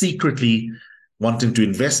donors secretly wanting to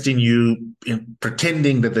invest in you,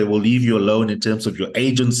 pretending that they will leave you alone in terms of your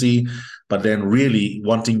agency, but then really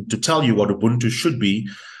wanting to tell you what Ubuntu should be,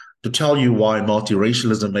 to tell you why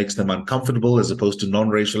multiracialism makes them uncomfortable as opposed to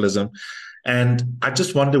non-racialism. And I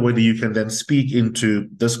just wonder whether you can then speak into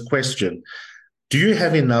this question. Do you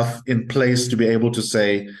have enough in place to be able to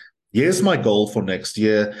say, here's my goal for next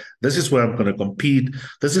year. This is where I'm going to compete.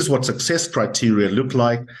 This is what success criteria look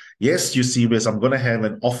like. Yes, Eusebius, I'm going to have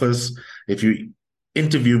an office. If you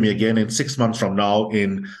interview me again in 6 months from now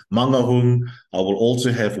in Mangaung, I will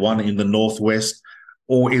also have one in the Northwest.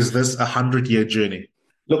 Or is this a 100-year journey?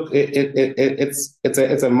 Look,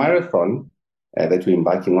 it's a marathon that we're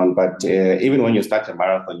embarking on. But even when you start a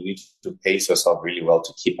marathon, you need to pace yourself really well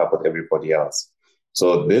to keep up with everybody else.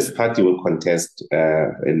 So this party will contest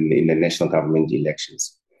in the national government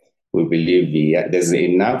elections. We believe there's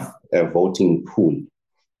enough voting pool,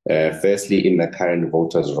 firstly in the current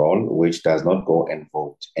voters' roll, which does not go and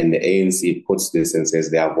vote. And the ANC puts this and says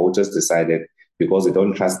their voters decided because they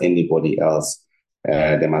don't trust anybody else,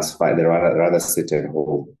 they must fight. They rather sit at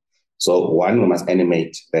home. So one, we must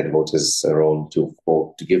animate that voters' roll to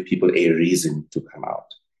give people a reason to come out.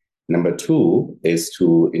 Number two is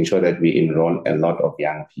to ensure that we enroll a lot of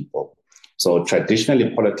young people. So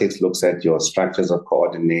traditionally, politics looks at your structures of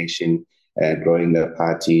coordination, growing the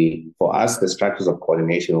party. For us, the structures of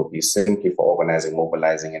coordination will be simply for organizing,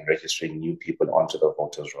 mobilizing, and registering new people onto the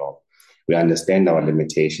voters' roll. We understand our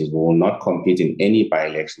limitations. We will not compete in any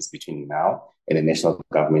by-elections between now and the national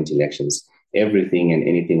government elections. Everything and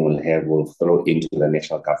anything will throw into the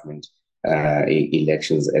national government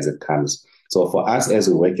elections as it comes. So for us, as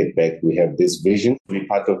we work it back, we have this vision. We're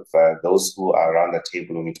part of those who are around the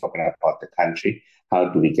table when we're talking about the country. How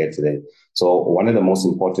do we get there? So one of the most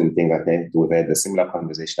important things, I think we've had a similar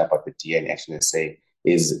conversation about the DA and Action SA,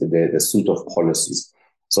 is the suite of policies.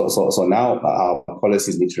 So now our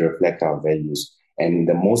policies need to reflect our values. And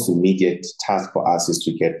the most immediate task for us is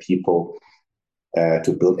to get people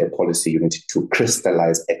to build a policy unit to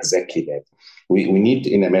crystallize exactly that. We need,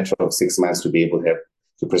 in a matter of 6 months, to be able to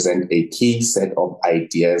present a key set of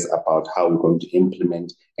ideas about how we're going to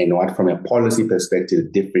implement and what, from a policy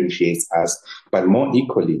perspective, differentiates us. But more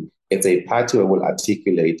equally, it's a party where we'll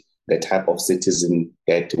articulate the type of citizen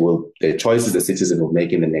the choices the citizen will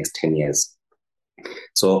make in the next 10 years.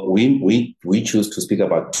 So we choose to speak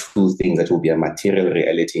about two things that will be a material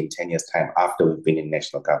reality in 10 years' time after we've been in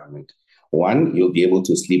national government. One, you'll be able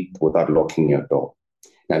to sleep without locking your door.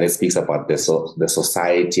 Now, that speaks about the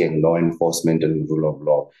society and law enforcement and rule of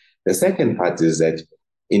law. The second part is that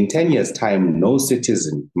in 10 years' time, no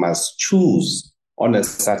citizen must choose on a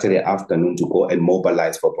Saturday afternoon to go and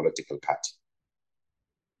mobilize for a political party.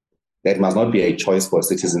 That must not be a choice for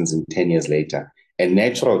citizens in 10 years later. A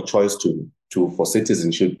natural choice for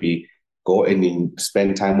citizens should be go and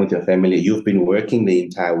spend time with your family. You've been working the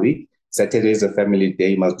entire week. Saturday is a family day.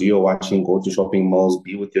 You must do your washing, go to shopping malls,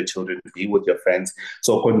 be with your children, be with your friends.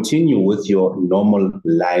 So continue with your normal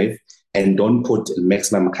life and don't put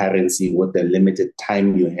maximum currency with the limited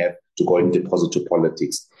time you have to go and deposit to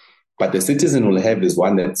politics. But the citizen will have is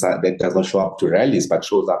one that does not show up to rallies, but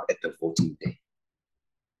shows up at the voting day.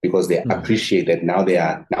 Because they appreciate that now they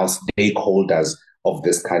are now stakeholders of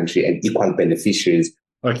this country and equal beneficiaries.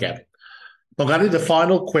 Okay. Bongani, the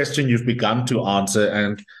final question you've begun to answer,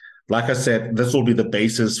 and like I said, this will be the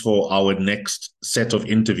basis for our next set of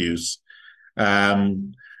interviews.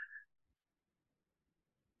 Animating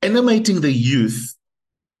the youth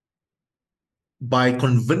by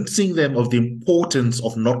convincing them of the importance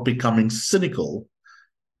of not becoming cynical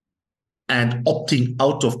and opting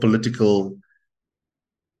out of political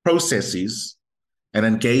processes and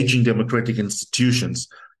engaging democratic institutions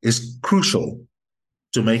is crucial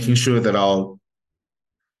to making sure that our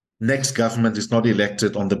next government is not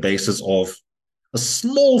elected on the basis of a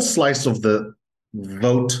small slice of the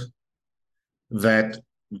vote that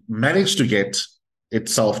managed to get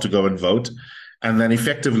itself to go and vote, and then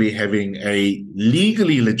effectively having a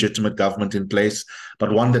legally legitimate government in place,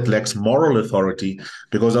 but one that lacks moral authority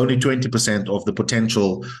because only 20% of the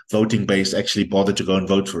potential voting base actually bothered to go and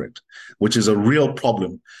vote for it, which is a real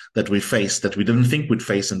problem that we face that we didn't think we'd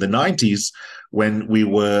face in the 90s when we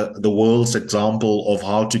were the world's example of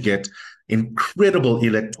how to get incredible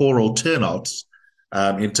electoral turnouts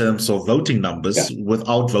in terms of voting numbers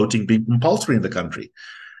without voting being compulsory in the country.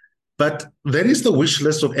 But there is the wish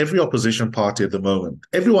list of every opposition party at the moment.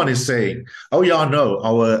 Everyone is saying, oh, yeah, no,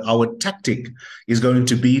 our tactic is going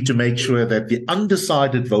to be to make sure that the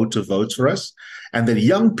undecided voter votes for us and that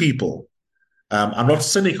young people are not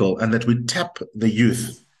cynical and that we tap the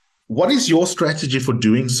youth. What is your strategy for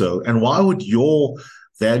doing so? And why would your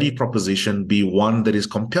value proposition be one that is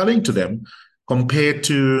compelling to them compared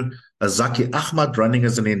to a Zaki Ahmad running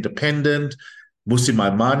as an independent, Musi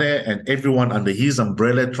Maimane and everyone under his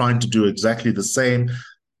umbrella trying to do exactly the same?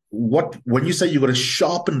 When you say you've got to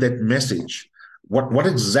sharpen that message, what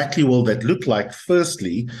exactly will that look like,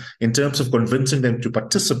 firstly, in terms of convincing them to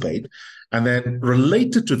participate? And then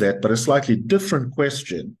related to that, but a slightly different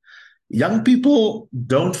question, young people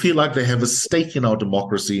don't feel like they have a stake in our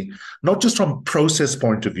democracy, not just from process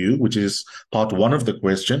point of view, which is part one of the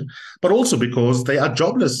question, but also because they are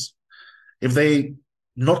jobless. If they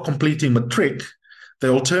not completing matric, they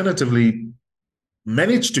alternatively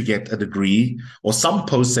manage to get a degree or some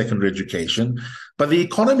post-secondary education, but the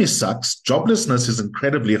economy sucks, joblessness is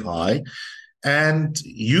incredibly high, and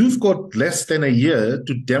you've got less than a year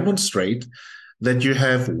to demonstrate that you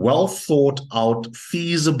have well thought out,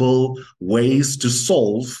 feasible ways to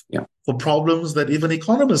solve for problems that even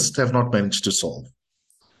economists have not managed to solve.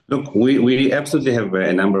 Look, we absolutely have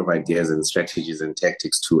a number of ideas and strategies and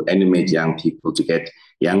tactics to animate young people, to get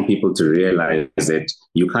young people to realize that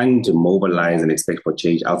you can't mobilize and expect for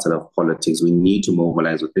change outside of politics. We need to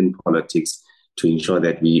mobilize within politics to ensure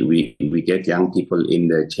that we get young people in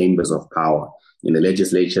the chambers of power, in the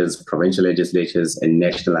legislatures, provincial legislatures, and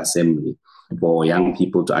National Assembly, for young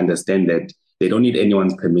people to understand that they don't need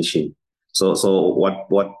anyone's permission. So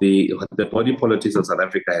what the body politics of South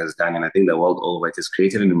Africa has done, and I think the world over, it has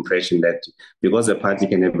created an impression that because a party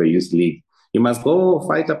can have a youth league, you must go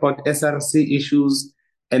fight about SRC issues,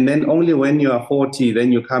 and then only when you are 40,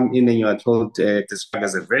 then you come in and you are told to start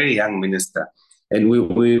as a very young minister. And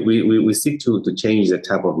we seek to change the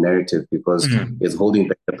type of narrative because it's holding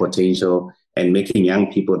back the potential and making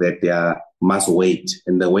young people that they must wait,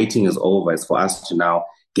 and the waiting is over. It's for us to now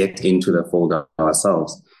get into the fold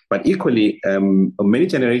ourselves. But equally, many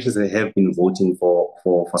generations have been voting for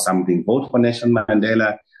something. Vote for Nelson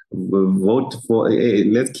Mandela, vote for,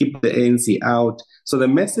 let's keep the ANC out. So the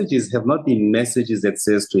messages have not been messages that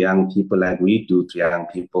says to young people like we do to young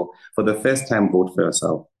people, for the first time, vote for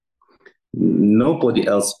yourself. Nobody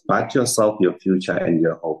else but yourself, your future, and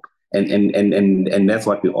your hope. And that's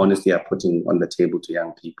what we honestly are putting on the table to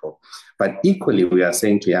young people. But equally, we are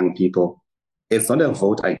saying to young people, it's not a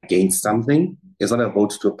vote against something. It's not a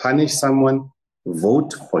vote to punish someone.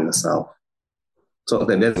 Vote for yourself. So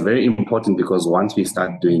that's very important, because once we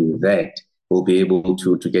start doing that, we'll be able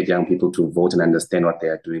to get young people to vote and understand what they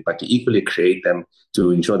are doing, but to equally create them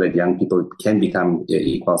to ensure that young people can become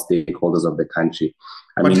equal stakeholders of the country.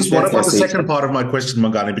 But just what about the second part of my question,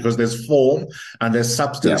 Bongani? Because there's form and there's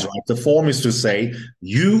substance, right? The form is to say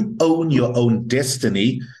you own your own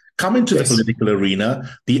destiny. Come into the political arena,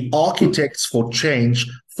 the architects for change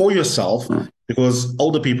for yourself, because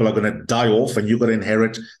older people are going to die off and you're going to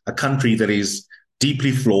inherit a country that is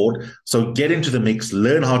deeply flawed. So get into the mix,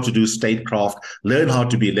 learn how to do statecraft, learn how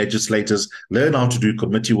to be legislators, learn how to do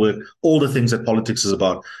committee work, all the things that politics is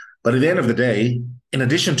about. But at the end of the day, in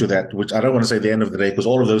addition to that, which I don't want to say the end of the day, because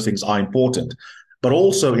all of those things are important, but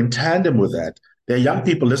also in tandem with that, there are young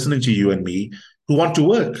people listening to you and me who want to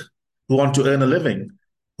work, who want to earn a living,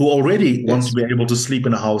 who already want to be able to sleep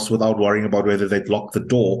in a house without worrying about whether they've locked the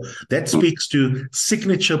door. That speaks to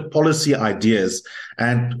signature policy ideas.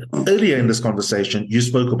 And earlier in this conversation, you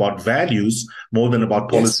spoke about values more than about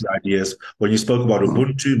policy ideas. When you spoke about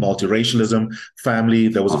Ubuntu, multiracialism, family,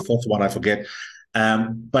 there was a fourth one, I forget.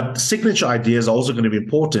 But signature ideas are also going to be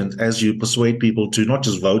important as you persuade people to not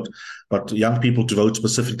just vote, but young people to vote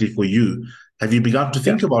specifically for you. Have you begun to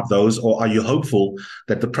think about those, or are you hopeful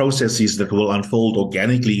that the processes that will unfold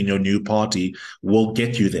organically in your new party will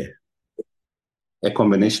get you there? A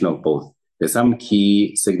combination of both. There's some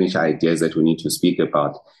key signature ideas that we need to speak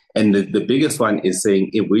about. And the biggest one is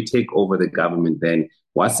saying, if we take over the government, then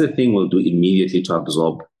what's the thing we'll do immediately to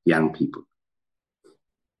absorb young people?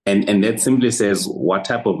 And that simply says, what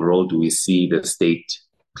type of role do we see the state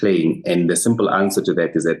playing? And the simple answer to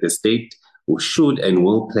that is that the state should and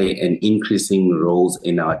will play an increasing roles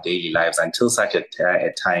in our daily lives until such a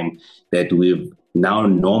time that we've now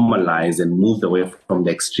normalized and moved away from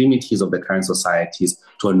the extremities of the current societies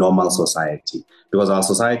to a normal society. Because our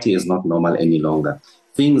society is not normal any longer.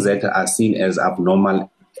 Things that are seen as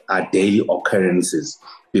abnormal are daily occurrences,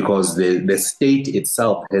 because the state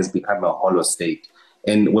itself has become a hollow state.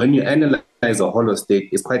 And when you analyze is a hollow state,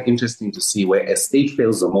 it's quite interesting to see where a state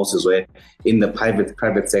fails the most is where in the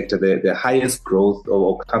private sector, the highest growth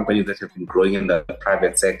or companies that have been growing in the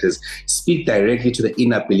private sectors speak directly to the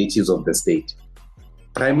inabilities of the state.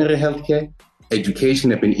 Primary healthcare, education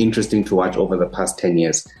have been interesting to watch over the past 10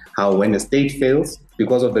 years. How when a state fails,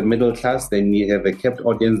 because of the middle class, then you have a kept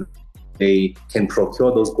audience. They can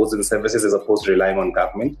procure those goods and services as opposed to relying on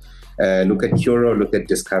government. Look at Curo, look at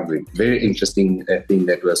Discovery. Very interesting thing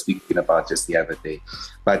that we were speaking about just the other day.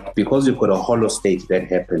 But because you've got a hollow state, that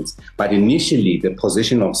happens. But initially, the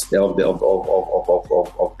position of the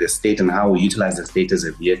state and how we utilize the state as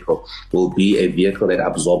a vehicle will be a vehicle that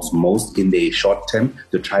absorbs most in the short term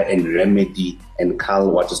to try and remedy and cull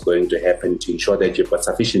what is going to happen to ensure that you've got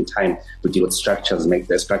sufficient time to deal with structures, make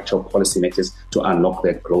the structural policy makers to unlock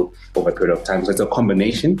that growth over a period of time. So it's a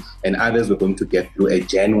combination, and others we're going to get through a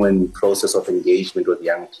genuine process of engagement with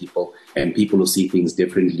young people and people who see things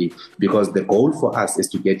differently, because the goal for us is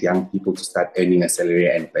to get young people to start earning a salary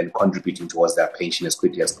and contributing towards their pension as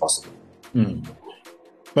quickly as possible.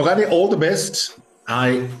 Bongani, all the best.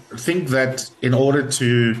 I think that in order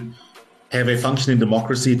to have a functioning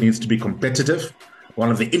democracy, it needs to be competitive. One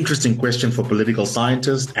of the interesting questions for political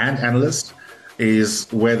scientists and analysts is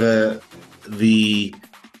whether the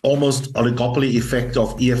almost oligopoly effect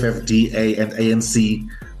of EFF-DA and ANC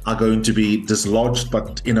are going to be dislodged,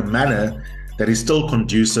 but in a manner that is still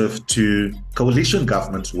conducive to coalition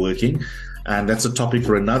governments working. And that's a topic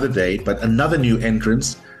for another day. But another new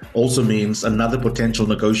entrance also means another potential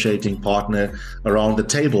negotiating partner around the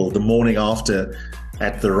table the morning after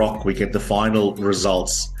at The Rock we get the final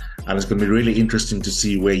results. And it's going to be really interesting to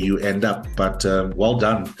see where you end up. But well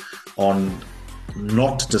done on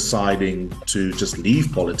not deciding to just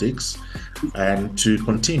leave politics and to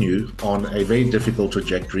continue on a very difficult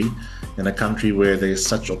trajectory in a country where there's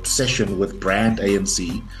such obsession with brand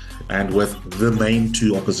ANC and with the main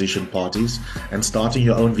two opposition parties, and starting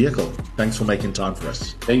your own vehicle. Thanks for making time for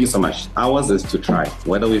us. Thank you so much. Ours is to try.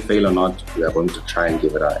 Whether we fail or not, we are going to try and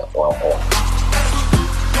give it our all.